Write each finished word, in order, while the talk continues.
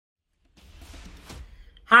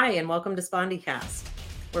Hi, and welcome to SpondyCast,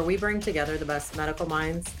 where we bring together the best medical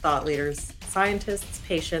minds, thought leaders, scientists,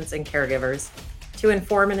 patients, and caregivers to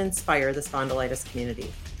inform and inspire the spondylitis community.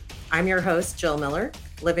 I'm your host, Jill Miller,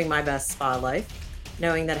 living my best spa life,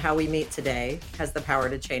 knowing that how we meet today has the power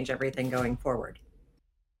to change everything going forward.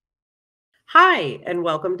 Hi, and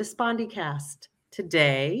welcome to SpondyCast.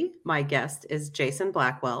 Today, my guest is Jason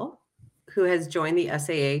Blackwell, who has joined the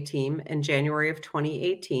SAA team in January of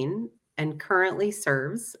 2018 and currently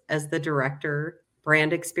serves as the Director,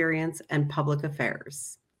 Brand Experience and Public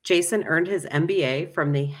Affairs. Jason earned his MBA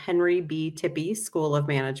from the Henry B. Tippie School of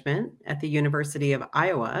Management at the University of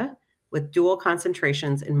Iowa with dual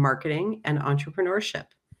concentrations in marketing and entrepreneurship.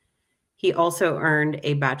 He also earned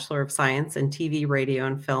a Bachelor of Science in TV, Radio,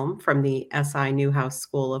 and Film from the S.I. Newhouse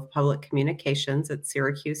School of Public Communications at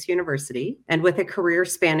Syracuse University. And with a career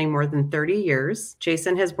spanning more than 30 years,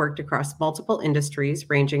 Jason has worked across multiple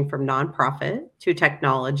industries ranging from nonprofit to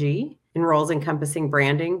technology in roles encompassing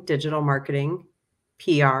branding, digital marketing,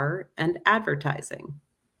 PR, and advertising.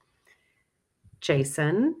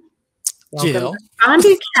 Jason, welcome Jill.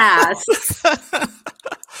 to SpondyCast.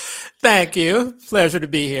 Thank you. Pleasure to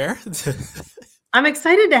be here. I'm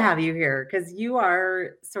excited to have you here because you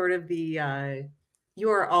are sort of you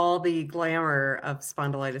are all the glamour of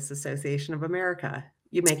Spondylitis Association of America.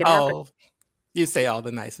 You make it happen. Oh, you say all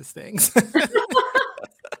the nicest things.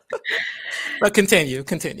 But continue.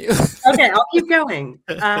 Okay, I'll keep going.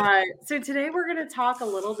 So today we're going to talk a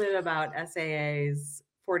little bit about SAA's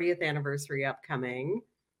 40th anniversary upcoming.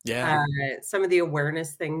 Yeah. Some of the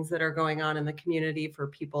awareness things that are going on in the community for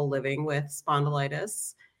people living with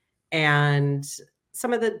spondylitis, and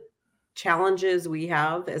some of the challenges we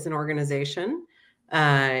have as an organization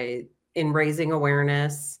in raising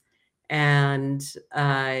awareness, and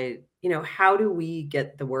how do we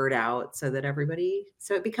get the word out so that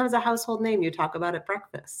so it becomes a household name you talk about at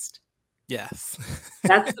breakfast. Yes.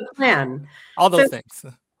 That's the plan. All those things.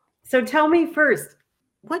 So tell me first,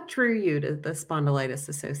 what drew you to the Spondylitis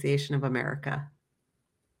Association of America?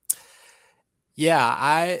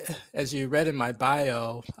 Yeah, as you read in my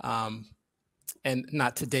bio, and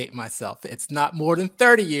not to date myself, it's not more than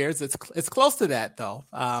 30 years. It's close to that, though,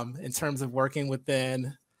 in terms of working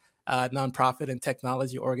within nonprofit and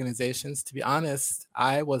technology organizations. To be honest,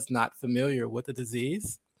 I was not familiar with the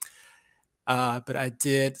disease, but I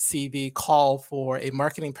did see the call for a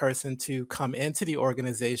marketing person to come into the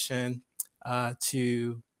organization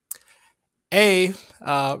to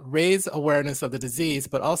raise awareness of the disease,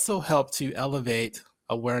 but also help to elevate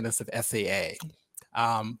awareness of SAA.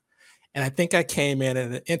 And I think I came in at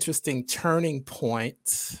an interesting turning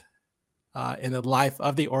point in the life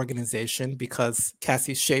of the organization because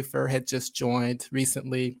Cassie Schaefer had just joined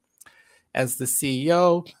recently as the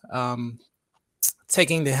CEO,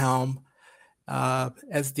 taking the helm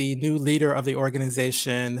as the new leader of the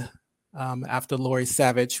organization after Lori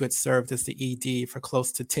Savage, who had served as the ED for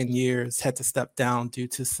close to 10 years, had to step down due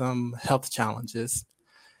to some health challenges.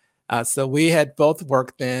 So we had both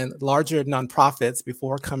worked in larger nonprofits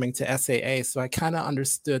before coming to SAA. So I kind of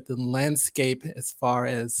understood the landscape as far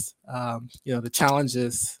as, the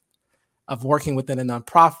challenges of working within a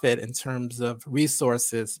nonprofit in terms of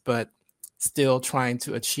resources, but still trying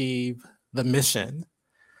to achieve the mission.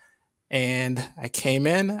 And I came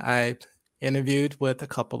in, I interviewed with a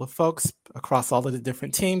couple of folks across all of the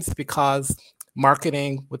different teams because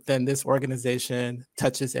marketing within this organization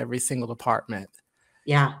touches every single department.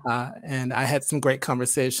 Yeah. And I had some great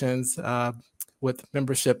conversations with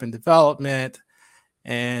membership and development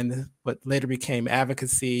and what later became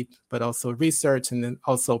advocacy, but also research and then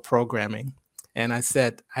also programming. And I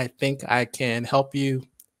said, I think I can help you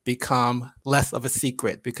become less of a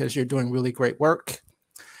secret because you're doing really great work.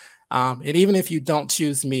 And even if you don't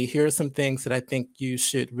choose me, here are some things that I think you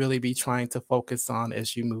should really be trying to focus on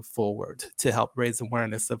as you move forward to help raise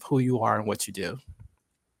awareness of who you are and what you do.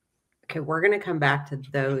 Okay, we're going to come back to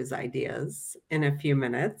those ideas in a few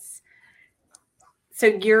minutes. So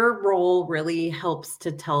your role really helps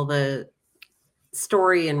to tell the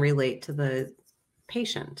story and relate to the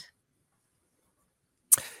patient.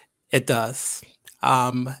 It does.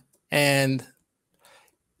 And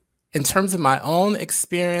in terms of my own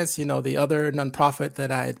experience, the other nonprofit that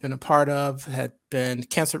I had been a part of had been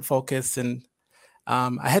cancer focused, and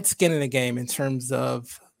I had skin in the game in terms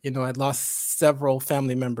of, I'd lost several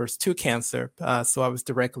family members to cancer, so I was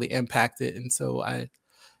directly impacted, and so I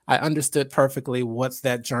understood perfectly what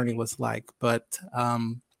that journey was like. But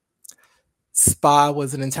SPA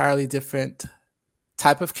was an entirely different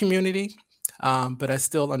type of community, but I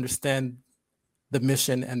still understand the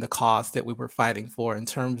mission and the cause that we were fighting for in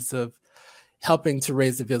terms of helping to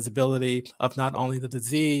raise the visibility of not only the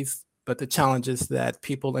disease, but the challenges that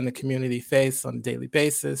people in the community face on a daily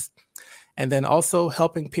basis. And then also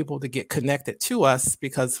helping people to get connected to us,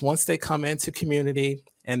 because once they come into community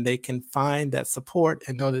and they can find that support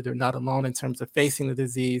and know that they're not alone in terms of facing the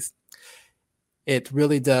disease, it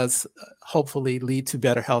really does hopefully lead to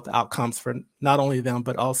better health outcomes for not only them,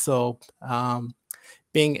 but also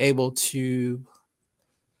being able to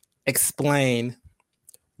explain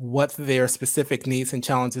what their specific needs and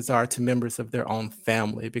challenges are to members of their own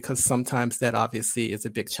family, because sometimes that obviously is a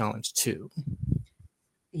big challenge too.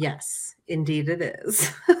 Yes, indeed it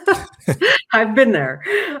is. I've been there.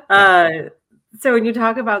 So when you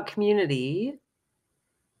talk about community,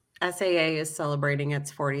 SAA is celebrating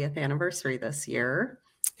its 40th anniversary this year,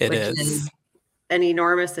 It which is is an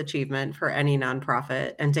enormous achievement for any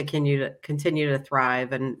nonprofit, and to continue to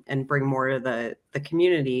thrive and bring more to the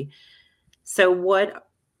community. So what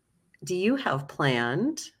do you have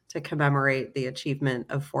planned to commemorate the achievement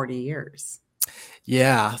of 40 years?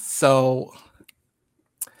 Yeah, so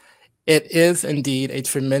it is indeed a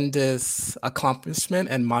tremendous accomplishment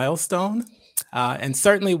and milestone. And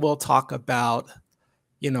certainly we'll talk about,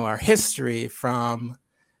 our history from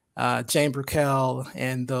Jane Burkell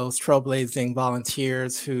and those trailblazing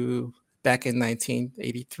volunteers who, back in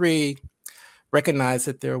 1983, recognized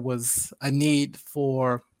that there was a need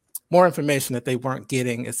for more information that they weren't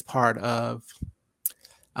getting as part of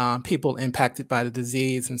people impacted by the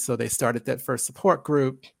disease. And so they started that first support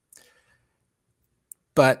group.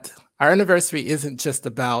 But our anniversary isn't just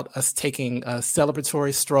about us taking a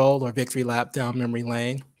celebratory stroll or victory lap down memory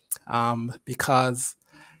lane, because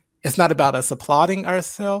it's not about us applauding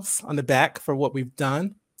ourselves on the back for what we've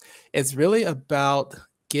done. It's really about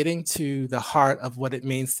getting to the heart of what it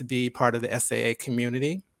means to be part of the SAA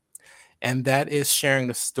community. And that is sharing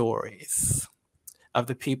the stories of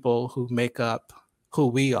the people who make up who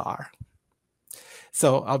we are.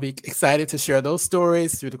 So I'll be excited to share those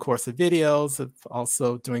stories through the course of videos, of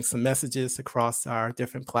also doing some messages across our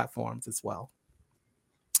different platforms as well.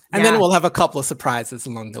 And then we'll have a couple of surprises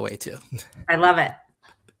along the way too. I love it.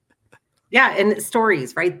 Yeah, and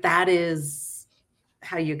stories, right? That is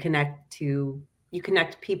how you connect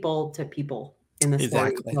people to people in the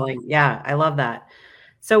storytelling. Exactly. Yeah, I love that.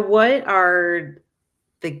 So what are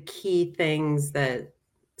the key things that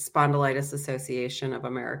Spondylitis Association of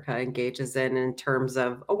America engages in terms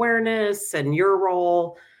of awareness and your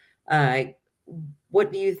role?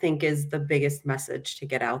 What do you think is the biggest message to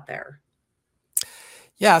get out there?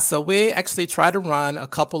 Yeah, so we actually try to run a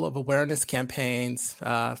couple of awareness campaigns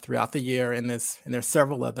throughout the year, and there's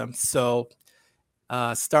several of them. So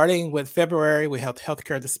starting with February, we have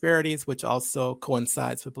healthcare disparities, which also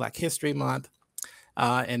coincides with Black History Month.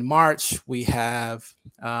 In March, we have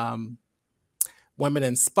Women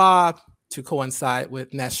in SPA to coincide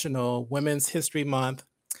with National Women's History Month.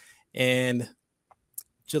 In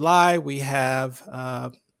July, we have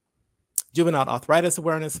Juvenile Arthritis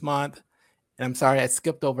Awareness Month. And I'm sorry, I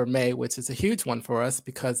skipped over May, which is a huge one for us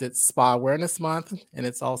because it's SPA Awareness Month and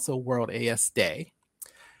it's also World AS Day.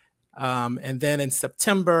 And then in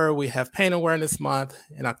September, we have Pain Awareness Month.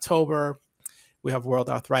 In October, we have World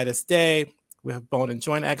Arthritis Day. We have Bone and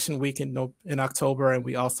Joint Action Week in October, and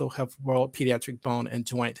we also have World Pediatric Bone and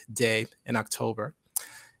Joint Day in October.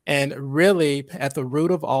 And really, at the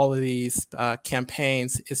root of all of these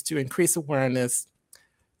campaigns is to increase awareness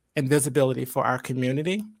and visibility for our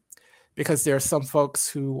community, because there are some folks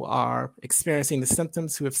who are experiencing the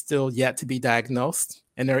symptoms who have still yet to be diagnosed.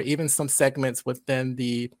 And there are even some segments within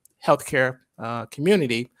the healthcare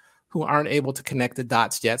community who aren't able to connect the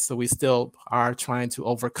dots yet. So we still are trying to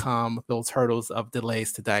overcome those hurdles of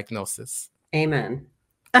delays to diagnosis. Amen.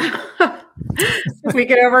 If we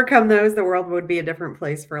could overcome those, the world would be a different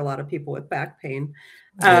place for a lot of people with back pain.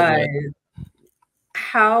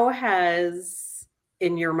 How has,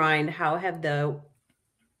 in your mind, how have the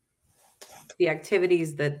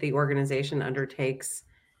activities that the organization undertakes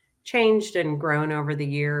changed and grown over the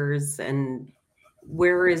years? And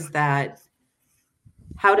where is that?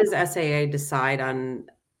 How does SAA decide on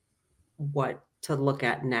what to look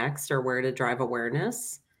at next or where to drive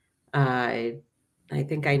awareness? I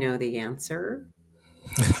think I know the answer.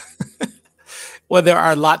 Well, there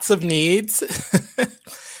are lots of needs.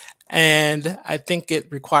 And I think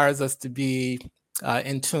it requires us to be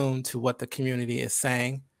in tune to what the community is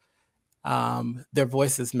saying. Their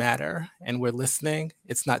voices matter, and we're listening.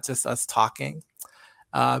 It's not just us talking.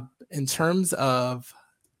 In terms of,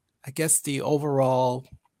 I guess, the overall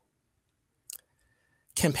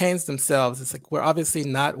campaigns themselves, it's like we're obviously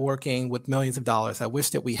not working with millions of dollars. I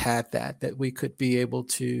wish that we had that we could be able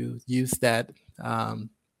to use that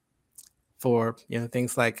for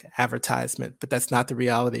things like advertisement, but that's not the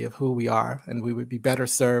reality of who we are, and we would be better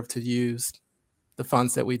served to use the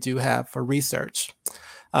funds that we do have for research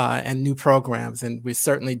and new programs, and we're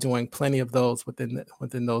certainly doing plenty of those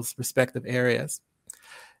within those respective areas.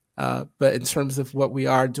 But in terms of what we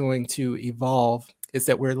are doing to evolve, is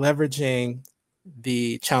that we're leveraging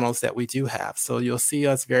the channels that we do have. So you'll see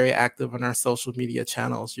us very active on our social media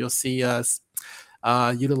channels. You'll see us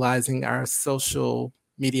utilizing our social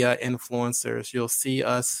media influencers. You'll see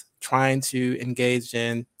us trying to engage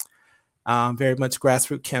in very much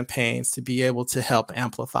grassroots campaigns to be able to help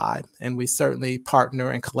amplify. And we certainly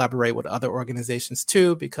partner and collaborate with other organizations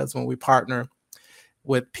too, because when we partner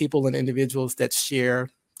with people and individuals that share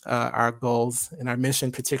our goals and our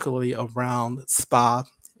mission, particularly around SPA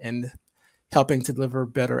and helping to deliver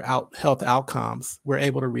better health outcomes, we're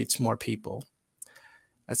able to reach more people.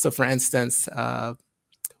 So for instance,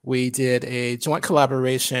 we did a joint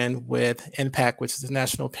collaboration with IMPACT, which is the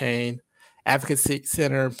National Pain Advocacy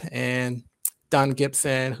Center, and Don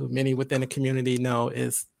Gibson, who many within the community know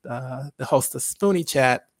is the host of Spoonie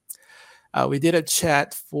Chat. We did a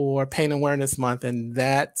chat for Pain Awareness Month, and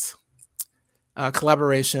that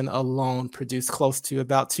collaboration alone produced close to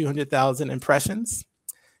about 200,000 impressions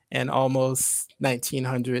and almost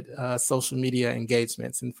 1,900 social media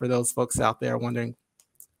engagements. And for those folks out there wondering,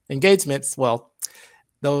 engagements, well,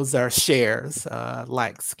 those are shares,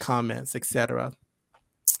 likes, comments, etc.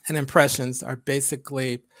 And impressions are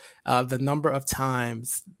basically the number of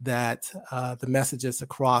times that the messages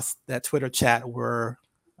across that Twitter chat were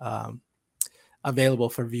available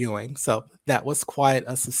for viewing. So that was quite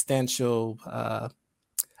a substantial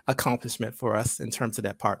accomplishment for us in terms of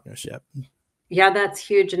that partnership. Yeah, that's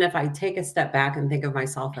huge. And if I take a step back and think of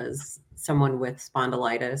myself as someone with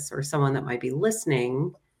spondylitis or someone that might be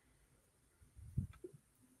listening,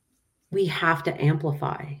 we have to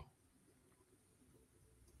amplify.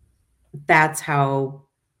 That's how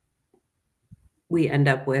we end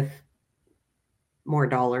up with more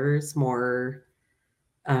dollars, more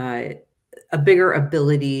a bigger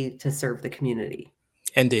ability to serve the community.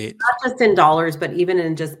 Indeed. Not just in dollars, but even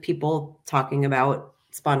in just people talking about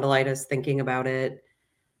spondylitis, thinking about it.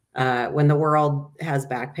 When the world has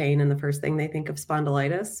back pain and the first thing they think of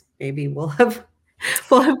spondylitis, maybe we'll have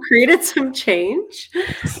created some change.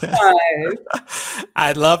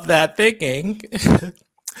 I love that thinking.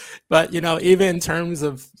 But, even in terms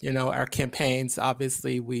of, our campaigns,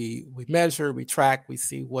 obviously we measure, we track, we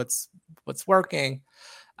see what's working.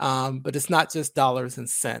 But it's not just dollars and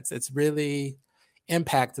cents. It's really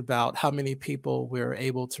impact about how many people we're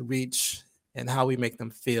able to reach and how we make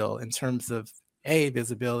them feel in terms of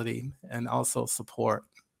visibility and also support.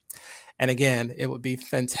 And again, it would be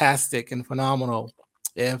fantastic and phenomenal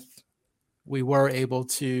if we were able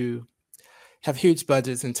to have huge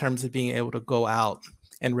budgets in terms of being able to go out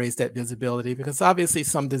and raise that visibility, because obviously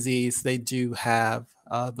some disease, they do have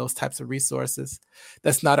those types of resources.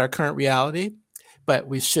 That's not our current reality, but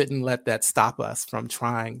we shouldn't let that stop us from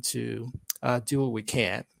trying to do what we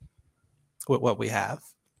can with what we have.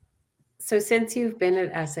 So since you've been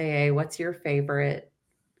at SAA, what's your favorite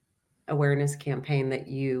awareness campaign that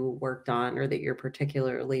you worked on or that you're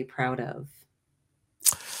particularly proud of?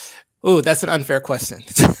 Oh, that's an unfair question.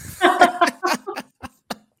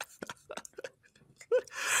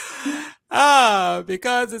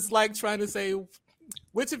 Because it's like trying to say,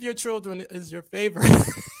 which of your children is your favorite?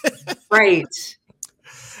 Right.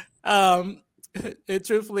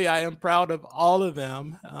 Truthfully, I am proud of all of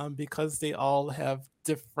them because they all have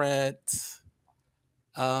different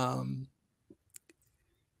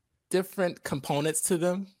components to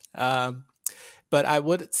them. But I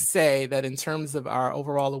would say that in terms of our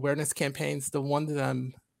overall awareness campaigns, the one that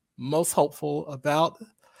I'm most hopeful about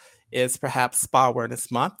is perhaps Spa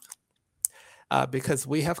Awareness Month. Because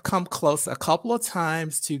we have come close a couple of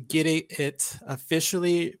times to getting it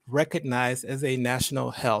officially recognized as a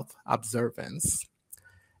national health observance.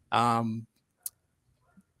 Back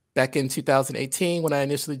in 2018, when I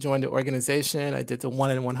initially joined the organization, I did the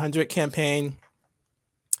 1 in 100 campaign,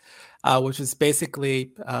 which is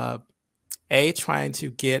basically trying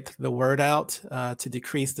to get the word out to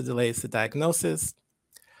decrease the delays to diagnosis,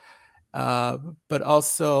 but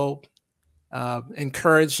also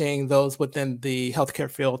encouraging those within the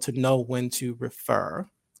healthcare field to know when to refer.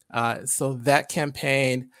 So that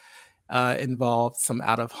campaign involved some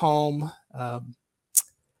out-of-home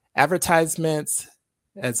advertisements,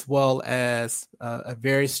 as well as a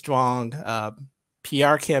very strong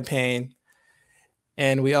PR campaign.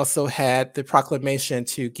 And we also had the proclamation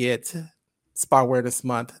to get Spa Awareness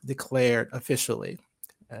Month declared officially.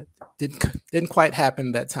 Didn't quite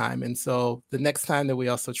happen that time. And so the next time that we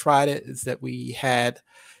also tried it is that we had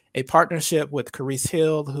a partnership with Carice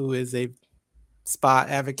Hill, who is a SPA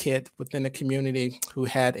advocate within the community, who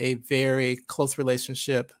had a very close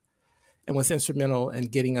relationship and was instrumental in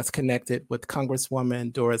getting us connected with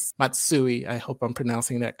Congresswoman Doris Matsui, I hope I'm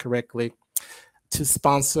pronouncing that correctly, to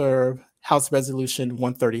sponsor House Resolution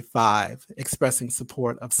 135, expressing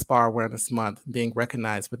support of SPA Awareness Month being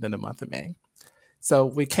recognized within the month of May. So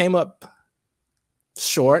we came up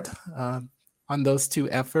short on those two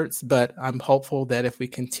efforts, but I'm hopeful that if we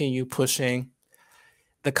continue pushing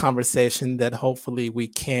the conversation, that hopefully we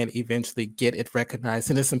can eventually get it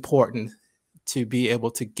recognized. And it's important to be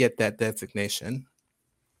able to get that designation.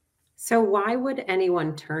 So why would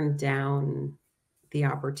anyone turn down the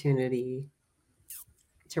opportunity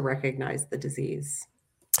to recognize the disease?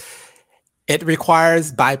 It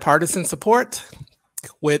requires bipartisan support,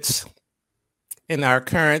 which in our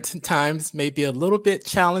current times may be a little bit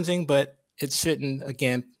challenging, but it shouldn't,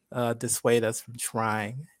 again, dissuade us from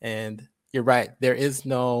trying. And you're right, there is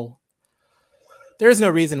no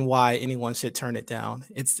reason why anyone should turn it down.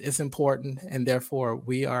 It's important, and therefore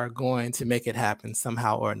we are going to make it happen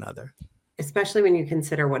somehow or another. Especially when you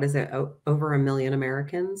consider, what is it, over 1 million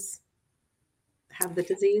Americans have the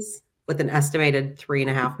disease, with an estimated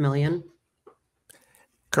 3.5 million.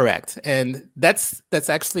 Correct. And that's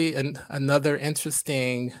actually another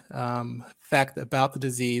interesting fact about the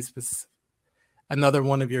disease. Was another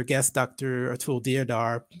one of your guests, Dr. Atul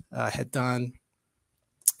Deodar, had done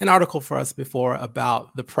an article for us before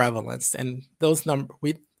about the prevalence. And those numbers,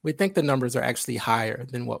 we think the numbers are actually higher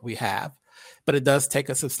than what we have, but it does take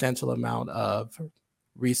a substantial amount of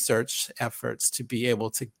research efforts to be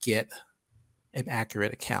able to get an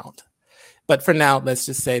accurate account. But for now, let's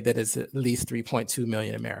just say that it's at least 3.2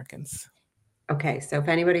 million Americans. Okay, so if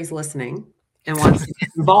anybody's listening and wants to get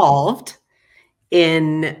involved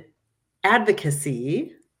in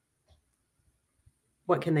advocacy,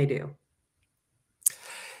 what can they do?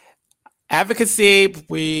 Advocacy,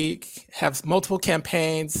 we have multiple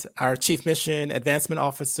campaigns. Our Chief Mission Advancement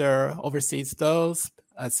Officer oversees those.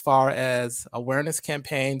 As far as awareness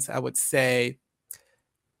campaigns, I would say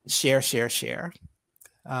share.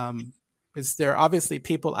 Because there are obviously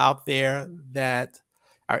people out there that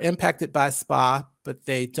are impacted by SPA, but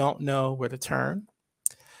they don't know where to turn.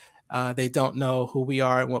 They don't know who we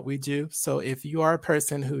are and what we do. So if you are a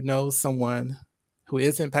person who knows someone who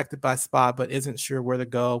is impacted by SPA, but isn't sure where to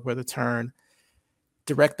go, where to turn,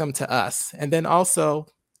 direct them to us. And then also,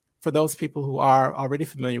 for those people who are already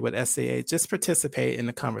familiar with SAA, just participate in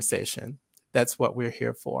the conversation. That's what we're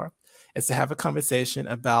here for, is to have a conversation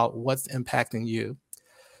about what's impacting you.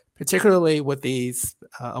 Particularly with these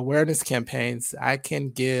awareness campaigns, I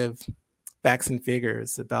can give facts and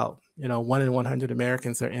figures about, 1 in 100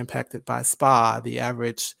 Americans are impacted by SPA. The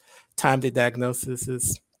average time to diagnosis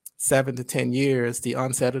is 7 to 10 years. The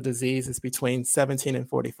onset of disease is between 17 and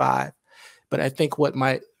 45. But I think what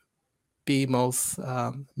might be most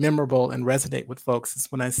memorable and resonate with folks is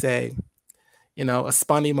when I say, a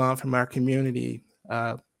spunny mom from our community,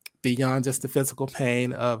 beyond just the physical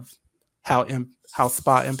pain of how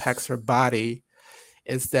SPA impacts her body,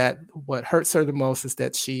 is that what hurts her the most is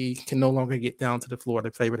that she can no longer get down to the floor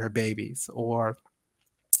to play with her babies. Or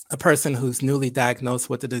a person who's newly diagnosed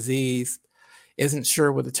with the disease isn't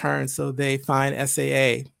sure where to turn, so they find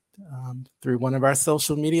SAA through one of our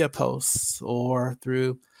social media posts or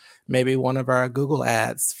through maybe one of our Google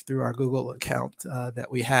ads through our Google account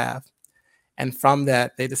that we have. And from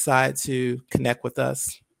that, they decide to connect with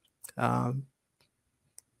us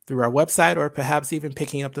through our website, or perhaps even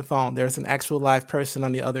picking up the phone. There's an actual live person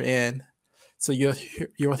on the other end. So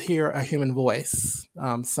you'll hear a human voice,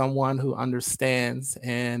 someone who understands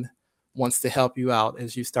and wants to help you out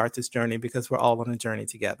as you start this journey, because we're all on a journey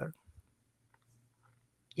together.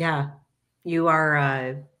 Yeah, you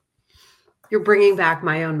are, you're bringing back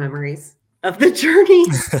my own memories of the journey.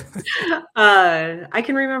 I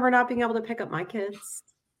can remember not being able to pick up my kids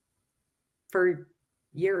for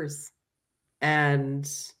years. And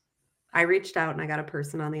I reached out and I got a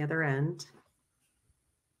person on the other end.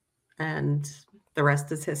 And the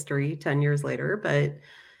rest is history 10 years later. But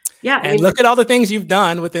yeah. And look at all the things you've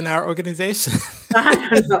done within our organization.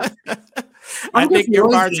 I think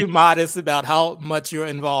you're far too modest about how much you're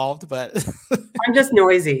involved, but I'm just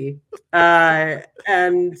noisy.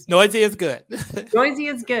 And noisy is good. Noisy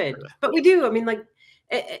is good. But we do. I mean, like,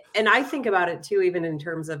 and I think about it too, even in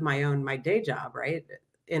terms of my day job, right?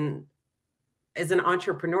 As an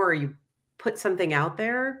entrepreneur, you put something out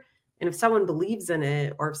there, and if someone believes in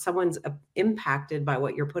it, or if someone's impacted by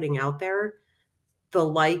what you're putting out there, the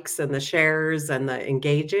likes and the shares and the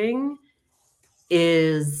engaging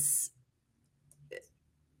is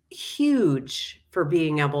huge for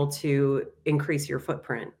being able to increase your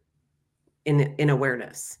footprint in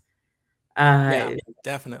awareness. Yeah,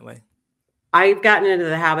 definitely. I've gotten into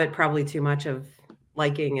the habit probably too much of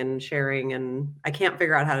liking and sharing, and I can't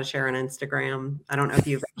figure out how to share on Instagram. I don't know if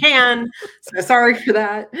you can, so sorry for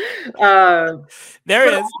that.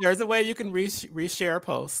 There's a way you can reshare a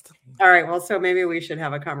post. All right, well, so maybe we should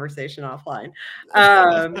have a conversation offline.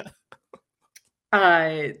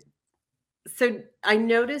 So I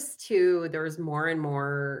noticed too, there's more and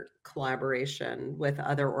more collaboration with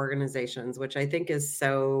other organizations, which I think is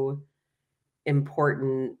so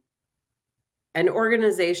important. And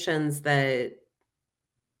organizations that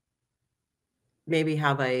maybe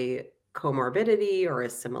have a comorbidity or a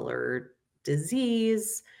similar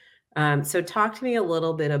disease. So talk to me a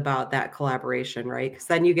little bit about that collaboration, right? Because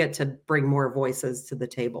then you get to bring more voices to the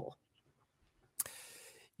table.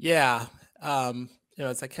 Yeah.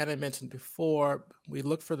 As I kind of mentioned before, we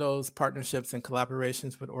look for those partnerships and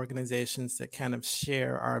collaborations with organizations that kind of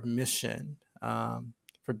share our mission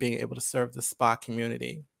for being able to serve the SPA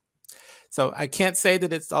community. So I can't say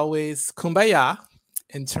that it's always kumbaya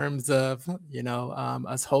in terms of,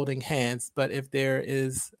 us holding hands, but if there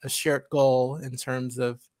is a shared goal in terms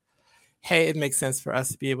of, hey, it makes sense for us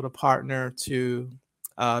to be able to partner to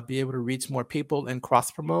be able to reach more people and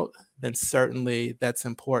cross promote, then certainly that's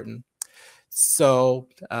important. So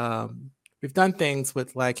we've done things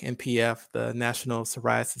with like NPF, the National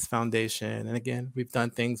Psoriasis Foundation. And again, we've done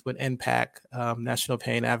things with NPAC, National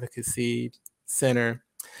Pain Advocacy Center.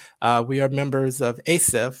 We are members of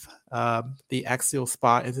ASIF, the Axial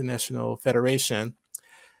Spa International Federation,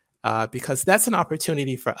 because that's an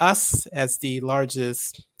opportunity for us as the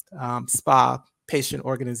largest spa patient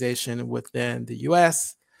organization within the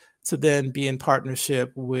US to then be in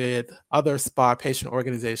partnership with other spa patient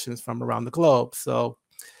organizations from around the globe. So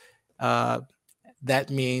that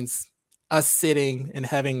means us sitting and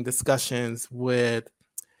having discussions with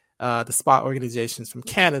the spa organizations from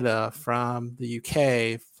Canada, from the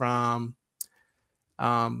UK, from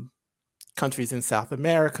countries in South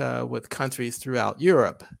America, with countries throughout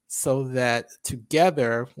Europe, so that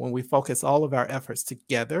together, when we focus all of our efforts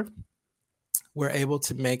together, we're able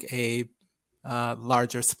to make a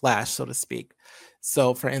larger splash, so to speak.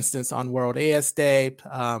 So for instance, on World AS Day,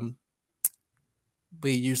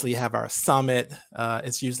 we usually have our summit.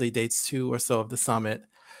 It's usually dates 2 or so of the summit.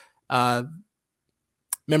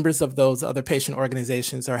 Members of those other patient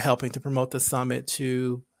organizations are helping to promote the summit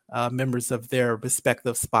to members of their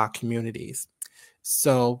respective spa communities.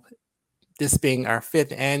 So this being our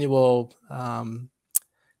 5th annual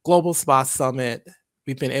Global Spa Summit,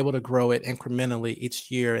 we've been able to grow it incrementally each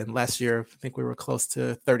year. And last year, I think we were close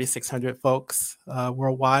to 3,600 folks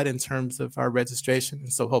worldwide in terms of our registration.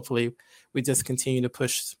 And so hopefully we just continue to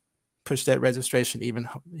push that registration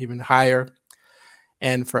even higher.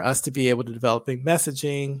 And for us to be able to developing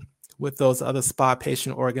messaging with those other spa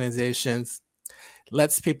patient organizations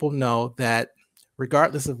lets people know that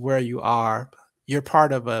regardless of where you are, you're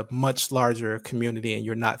part of a much larger community and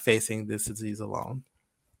you're not facing this disease alone.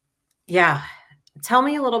 Yeah. Tell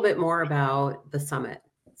me a little bit more about the summit.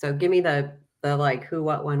 So give me the like who,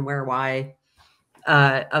 what, when, where, why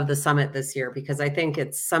of the summit this year, because I think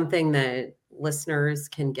it's something that listeners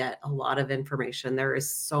can get a lot of information. There is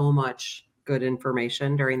so much good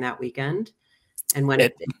information during that weekend. And when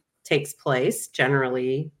it takes place,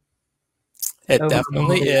 generally. It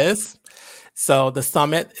definitely is. So the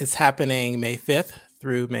summit is happening May 5th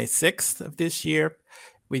through May 6th of this year.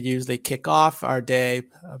 We usually kick off our day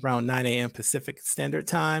around 9 a.m. Pacific Standard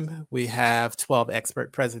Time. We have 12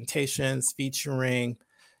 expert presentations featuring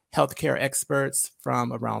healthcare experts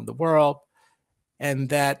from around the world. And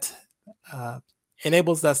that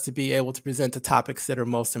enables us to be able to present the topics that are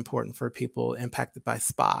most important for people impacted by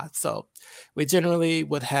SPA. So we generally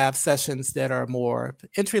would have sessions that are more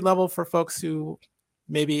entry level for folks who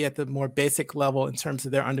maybe at the more basic level in terms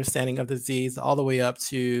of their understanding of the disease, all the way up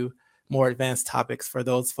to more advanced topics for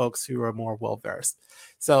those folks who are more well-versed.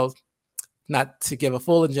 So not to give a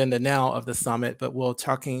full agenda now of the summit, but we're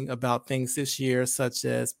talking about things this year such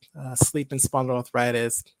as sleep and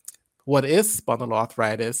spondyloarthritis. What is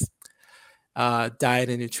spondyloarthritis? Diet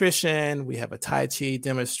and nutrition. We have a Tai Chi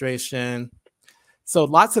demonstration. So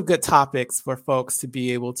lots of good topics for folks to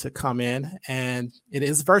be able to come in, and it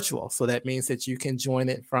is virtual. So that means that you can join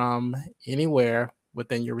it from anywhere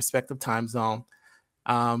within your respective time zone.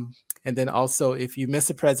 And then also, if you miss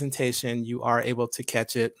a presentation, you are able to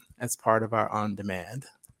catch it as part of our on demand.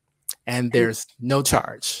 And there's no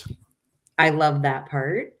charge. I love that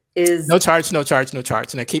part. is no charge, no charge, no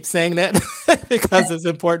charge. And I keep saying that because it's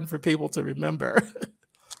important for people to remember.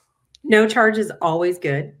 no charge is always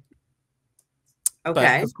good.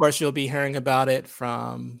 Okay. But of course, you'll be hearing about it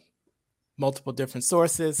from multiple different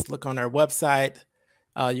sources. Look on our website.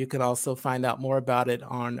 You can also find out more about it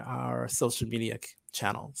on our social media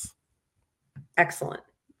channels. Excellent.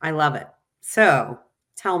 I love it. So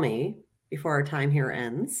tell me, before our time here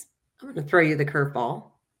ends, I'm going to throw you the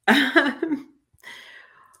curveball.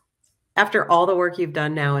 After all the work you've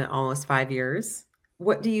done now in almost 5 years,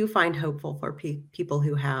 what do you find hopeful for people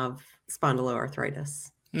who have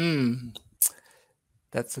spondyloarthritis?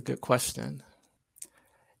 That's a good question.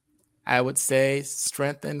 I would say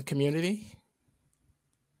strength and community.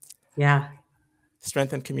 Yeah.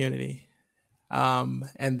 Strength and community.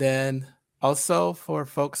 And then also for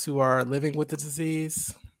folks who are living with the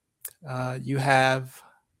disease, you have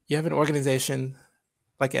an organization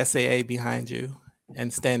like SAA behind you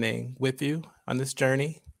and standing with you on this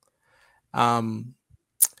journey.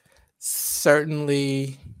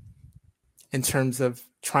 Certainly in terms of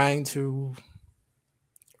trying to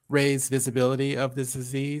raise visibility of this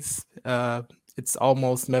disease, it's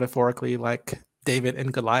almost metaphorically like David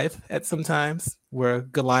and Goliath at some times, where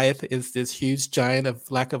Goliath is this huge giant of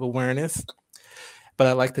lack of awareness. But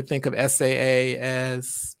I like to think of SAA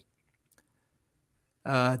as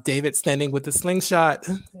David standing with the slingshot,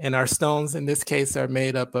 and our stones in this case are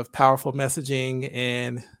made up of powerful messaging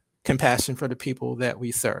and compassion for the people that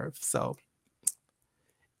we serve. So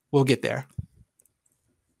we'll get there.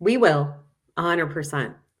 We will,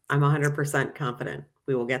 100%. I'm 100% confident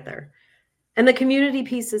we will get there. And the community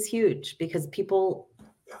piece is huge because people,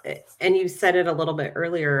 and you said it a little bit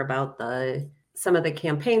earlier about some of the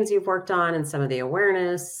campaigns you've worked on and some of the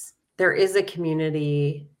awareness. There is a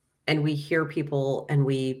community, and we hear people and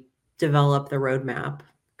we develop the roadmap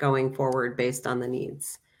going forward based on the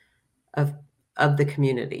needs of the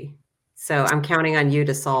community. So I'm counting on you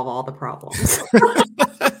to solve all the problems.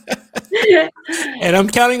 And I'm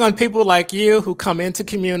counting on people like you who come into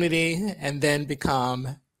community and then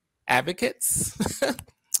become advocates.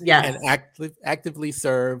 Yes. And actively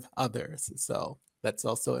serve others. So that's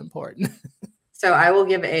also important. So I will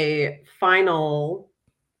give a final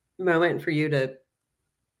moment for you to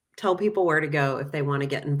tell people where to go if they want to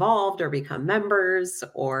get involved or become members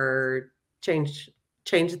or change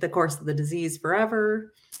the course of the disease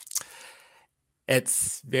forever.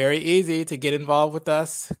 It's very easy to get involved with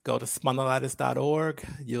us. Go to spondylitis.org.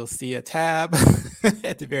 You'll see a tab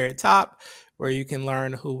at the very top where you can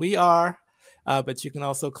learn who we are. But you can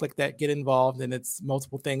also click that get involved, and it's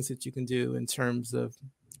multiple things that you can do in terms of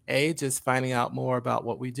just finding out more about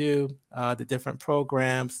what we do, the different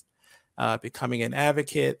programs, becoming an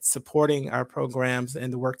advocate, supporting our programs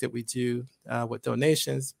and the work that we do with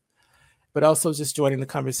donations, but also just joining the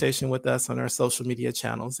conversation with us on our social media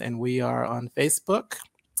channels. And we are on Facebook,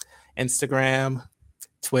 Instagram,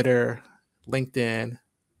 Twitter, LinkedIn,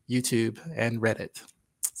 YouTube, and Reddit.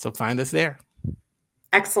 So find us there.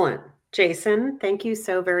 Excellent. Jason, thank you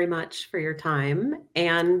so very much for your time.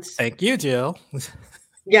 And thank you, Jill.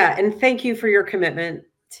 Yeah, and thank you for your commitment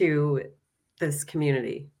to this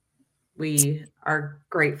community. We are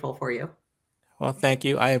grateful for you. Well, thank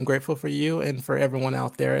you. I am grateful for you and for everyone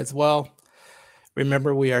out there as well.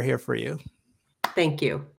 Remember, we are here for you. Thank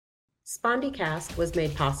you. SpondyCast was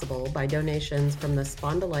made possible by donations from the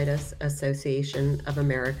Spondylitis Association of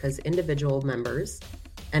America's individual members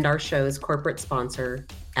and our show's corporate sponsor,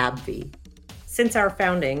 AbbVie. Since our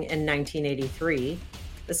founding in 1983,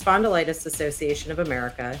 the Spondylitis Association of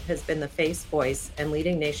America has been the face, voice, and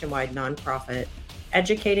leading nationwide nonprofit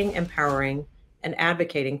educating, empowering, and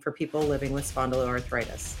advocating for people living with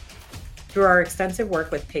spondyloarthritis. Through our extensive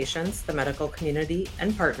work with patients, the medical community,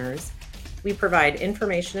 and partners, we provide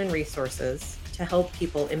information and resources to help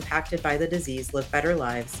people impacted by the disease live better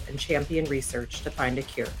lives and champion research to find a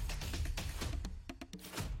cure.